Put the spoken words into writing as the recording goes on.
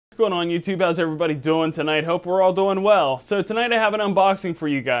going on YouTube? How's everybody doing tonight? Hope we're all doing well. So tonight I have an unboxing for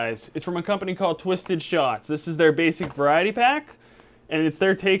you guys. It's from a company called Twisted Shotz. This is their basic variety pack, and it's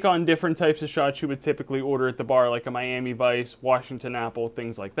their take on different types of shots you would typically order at the bar, like a Miami Vice, Washington Apple,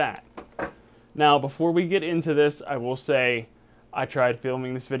 things like that. Now, before we get into this, I will say I tried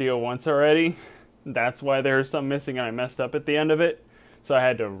filming this video once already. That's why there is some missing and I messed up at the end of it. So I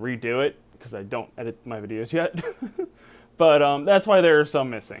had to redo it because I don't edit my videos yet. But that's why there are some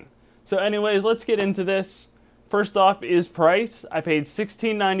missing. So anyways, let's get into this. First off is price. I paid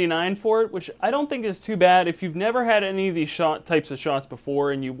 $16.99 for it, which I don't think is too bad. If you've never had any of these types of shots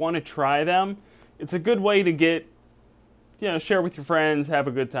before and you want to try them, it's a good way to get, share with your friends, have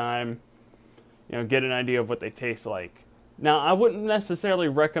a good time, get an idea of what they taste like. Now, I wouldn't necessarily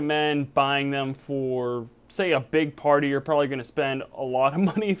recommend buying them for, say, a big party. You're probably going to spend a lot of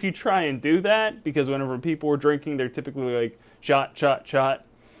money if you try and do that, because whenever people are drinking, they're typically like shot, shot, shot.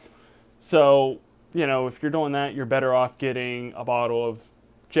 So, if you're doing that, you're better off getting a bottle of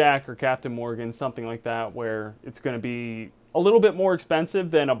Jack or Captain Morgan, something like that, where it's going to be a little bit more expensive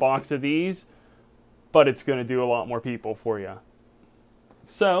than a box of these, but it's going to do a lot more people for you.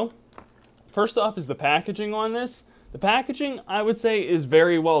 So, first off is the packaging on this. The packaging, I would say, is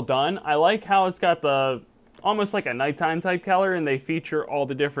very well done. I like how it's got the almost like a nighttime type color, and they feature all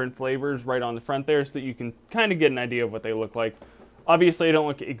the different flavors right on the front there so that you can kind of get an idea of what they look like. Obviously, they don't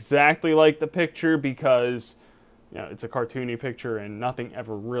look exactly like the picture because, it's a cartoony picture and nothing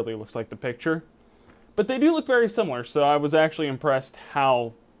ever really looks like the picture. But they do look very similar, so I was actually impressed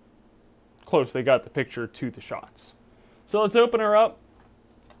how close they got the picture to the shots. So let's open her up.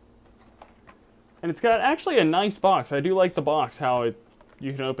 And it's got actually a nice box. I do like the box, how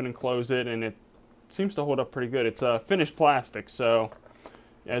you can open and close it, and it seems to hold up pretty good. It's finished plastic, so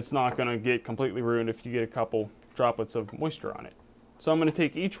it's not going to get completely ruined if you get a couple droplets of moisture on it. So I'm going to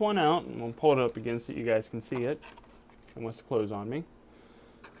take each one out, and we'll pull it up again so you guys can see it. It wants to close on me.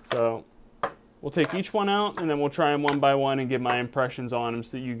 So we'll take each one out, and then we'll try them one by one and give my impressions on them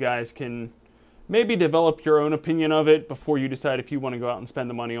so that you guys can maybe develop your own opinion of it before you decide if you want to go out and spend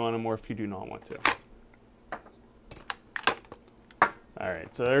the money on them or if you do not want to.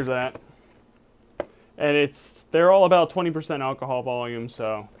 Alright, so there's that. And they're all about 20% alcohol volume,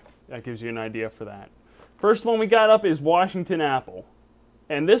 so that gives you an idea for that. First one we got up is Washington Apple.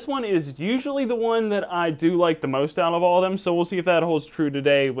 And this one is usually the one that I do like the most out of all of them, so we'll see if that holds true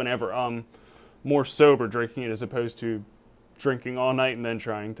today whenever I'm more sober drinking it as opposed to drinking all night and then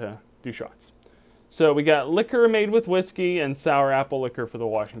trying to do shots. So we got liquor made with whiskey and sour apple liquor for the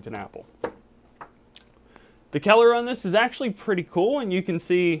Washington Apple. The color on this is actually pretty cool, and you can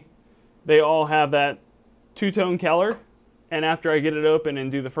see they all have that two-tone color. And after I get it open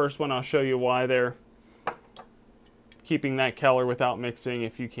and do the first one, I'll show you why they're keeping that color without mixing,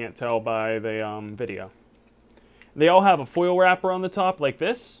 if you can't tell by the video. They all have a foil wrapper on the top like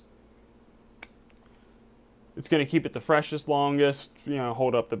this. It's going to keep it the freshest, longest,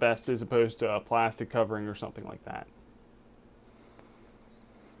 hold up the best as opposed to a plastic covering or something like that.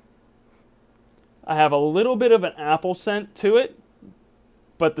 I have a little bit of an apple scent to it,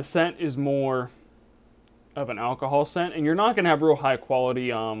 but the scent is more of an alcohol scent, and you're not going to have real high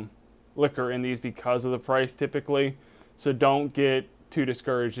quality liquor in these because of the price typically, so don't get too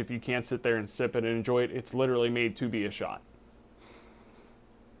discouraged if you can't sit there and sip it and enjoy it. It's literally made to be a shot.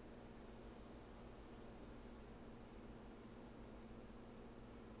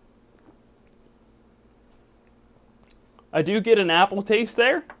 I do get an apple taste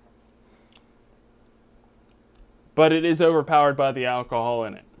there, but it is overpowered by the alcohol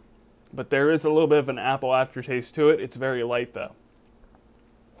in it. But there is a little bit of an apple aftertaste to it. It's very light though.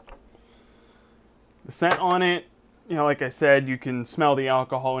 The scent on it, like I said, you can smell the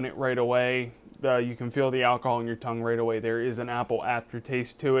alcohol in it right away. You can feel the alcohol in your tongue right away. There is an apple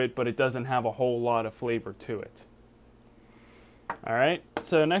aftertaste to it, but it doesn't have a whole lot of flavor to it. Alright,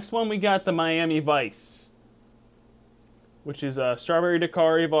 so next one we got the Miami Vice, which is strawberry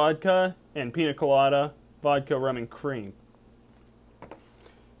daiquiri vodka and pina colada vodka rum and cream.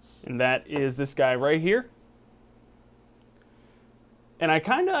 And that is this guy right here. And I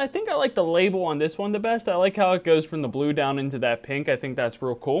think I like the label on this one the best. I like how it goes from the blue down into that pink. I think that's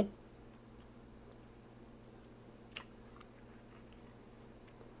real cool.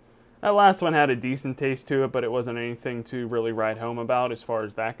 That last one had a decent taste to it, but it wasn't anything to really write home about as far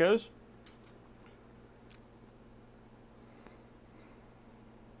as that goes.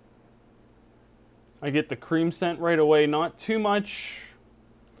 I get the cream scent right away, not too much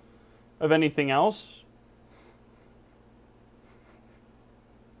of anything else.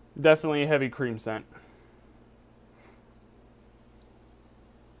 Definitely a heavy cream scent.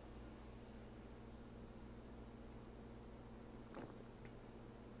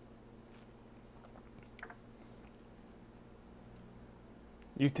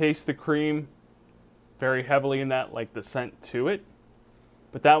 you taste the cream very heavily in that, like the scent to it.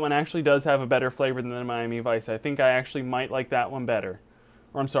 But that one actually does have a better flavor than the Miami Vice. I think I actually might like that one better.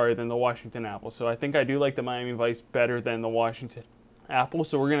 Or I'm sorry, than the Washington Apple. So I think I do like the Miami Vice better than the Washington Apple.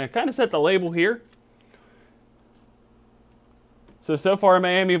 So we're going to kind of set the label here. So far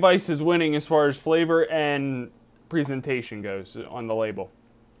Miami Vice is winning as far as flavor and presentation goes on the label.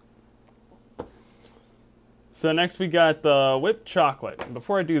 So next we got the whipped chocolate.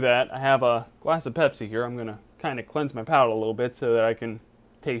 Before I do that, I have a glass of Pepsi here. I'm going to kind of cleanse my palate a little bit so that I can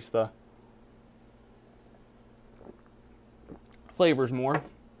taste the flavors more.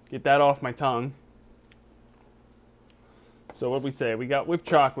 Get that off my tongue. So what did we say? We got whipped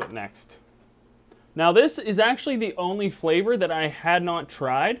chocolate next. Now this is actually the only flavor that I had not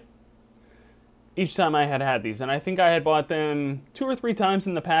tried each time I had had these. And I think I had bought them 2 or 3 times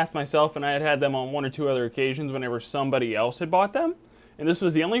in the past myself, and I had had them on 1 or 2 other occasions whenever somebody else had bought them. And this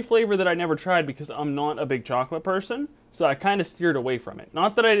was the only flavor that I never tried because I'm not a big chocolate person, so I kind of steered away from it.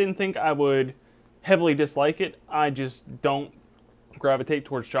 Not that I didn't think I would heavily dislike it, I just don't gravitate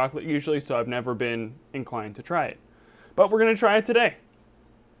towards chocolate usually, so I've never been inclined to try it. But we're going to try it today.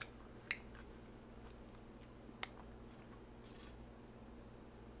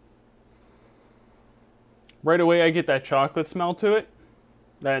 Right away I get that chocolate smell to it.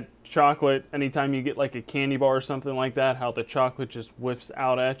 That chocolate, anytime you get like a candy bar or something like that, how the chocolate just whiffs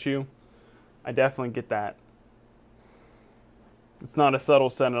out at you. I definitely get that. It's not a subtle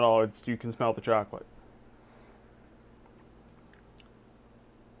scent at all, you can smell the chocolate.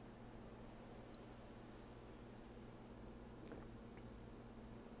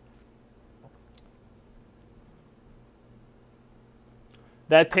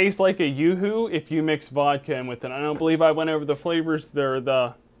 That tastes like a Yoo-hoo if you mix vodka in with it. I don't believe I went over the flavors,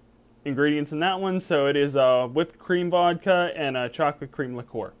 the ingredients in that one. So it is a whipped cream vodka and a chocolate cream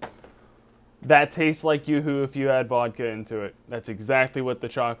liqueur. That tastes like Yoo-hoo if you add vodka into it. That's exactly what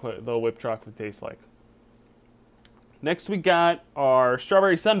the whipped chocolate tastes like. Next we got our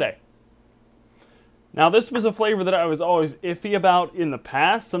strawberry sundae. Now this was a flavor that I was always iffy about in the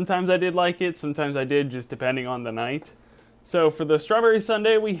past. Sometimes I did like it, sometimes I did, just depending on the night. So for the strawberry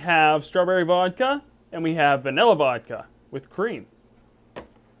sundae, we have strawberry vodka and we have vanilla vodka with cream.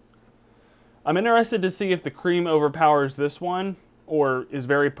 I'm interested to see if the cream overpowers this one or is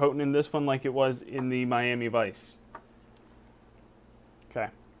very potent in this one like it was in the Miami Vice. Okay,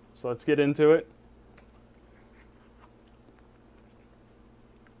 so let's get into it.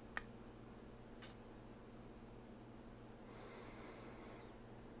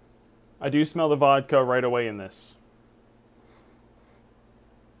 I do smell the vodka right away in this.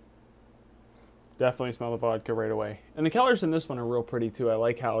 Definitely smell the vodka right away. And the colors in this one are real pretty too. I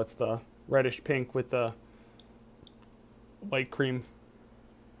like how it's the reddish pink with the light cream.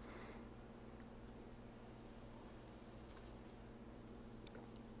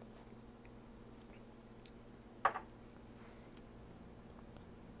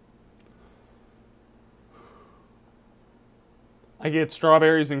 I get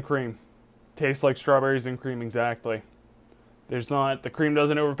strawberries and cream. Tastes like strawberries and cream exactly. The cream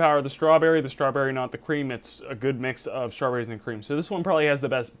doesn't overpower the strawberry not the cream. It's a good mix of strawberries and cream. So this one probably has the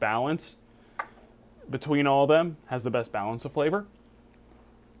best balance between all of them, has the best balance of flavor.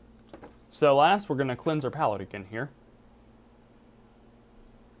 So last, we're going to cleanse our palate again here.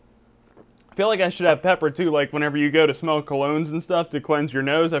 I feel like I should have pepper too, like whenever you go to smell colognes and stuff to cleanse your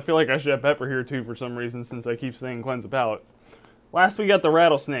nose. I feel like I should have pepper here too for some reason since I keep saying cleanse the palate. Last we got the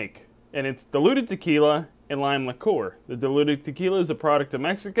rattlesnake, and it's diluted tequila and lime liqueur. The diluted tequila is a product of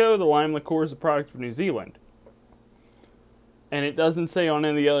Mexico. The lime liqueur is a product of New Zealand. And it doesn't say on any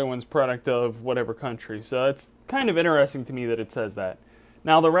of the other ones product of whatever country. So it's kind of interesting to me that it says that.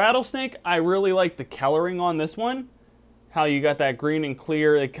 Now the rattlesnake, I really like the coloring on this one. How you got that green and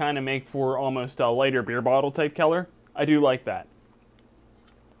clear. They kind of make for almost a lighter beer bottle type color. I do like that.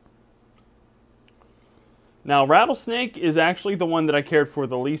 Now rattlesnake is actually the one that I cared for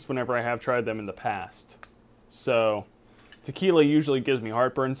the least whenever I have tried them in the past. So tequila usually gives me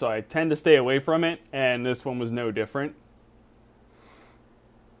heartburn, so I tend to stay away from it, and this one was no different.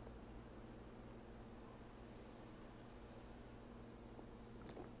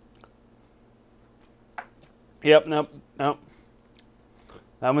 Yep, nope. That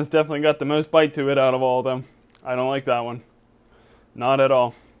one's definitely got the most bite to it out of all of them. I don't like that one. Not at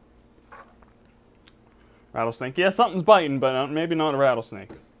all. Rattlesnake. Yeah, something's biting, but maybe not a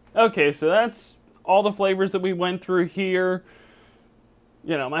rattlesnake. Okay, so that's all the flavors that we went through here.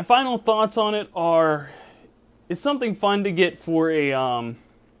 You know, my final thoughts on it are, it's something fun to get for a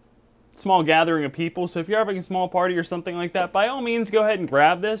small gathering of people. So if you're having a small party or something like that, by all means, go ahead and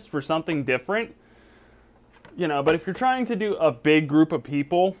grab this for something different. You know, but if you're trying to do a big group of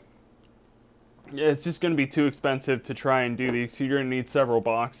people, it's just going to be too expensive to try and do these. So you're going to need several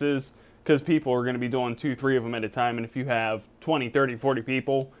boxes because people are going to be doing 2, 3 of them at a time. And if you have 20, 30, 40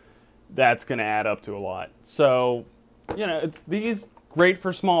 people, that's going to add up to a lot. So, you know, it's these great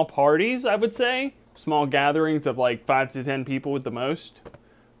for small parties, I would say. Small gatherings of like 5 to 10 people at the most.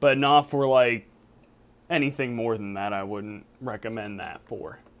 But not for like anything more than that. I wouldn't recommend that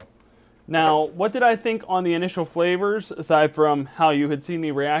for. Now, what did I think on the initial flavors, aside from how you had seen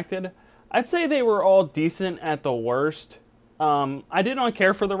me reacted? I'd say they were all decent at the worst. I did not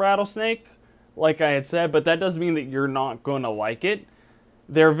care for the rattlesnake, like I had said, but that doesn't mean that you're not going to like it.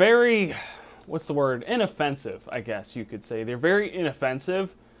 They're very, what's the word? Inoffensive, I guess you could say. They're very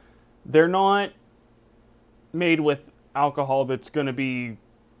inoffensive. They're not made with alcohol that's going to be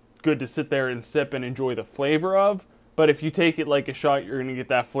good to sit there and sip and enjoy the flavor of. But if you take it like a shot, you're going to get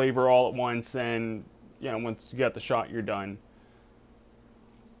that flavor all at once, and you know, once you got the shot, you're done.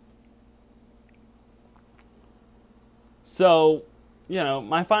 So, you know,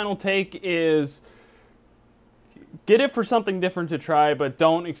 my final take is get it for something different to try, but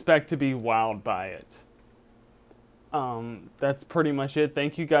don't expect to be wowed by it. That's pretty much it.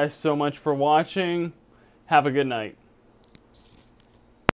 Thank you guys so much for watching. Have a good night.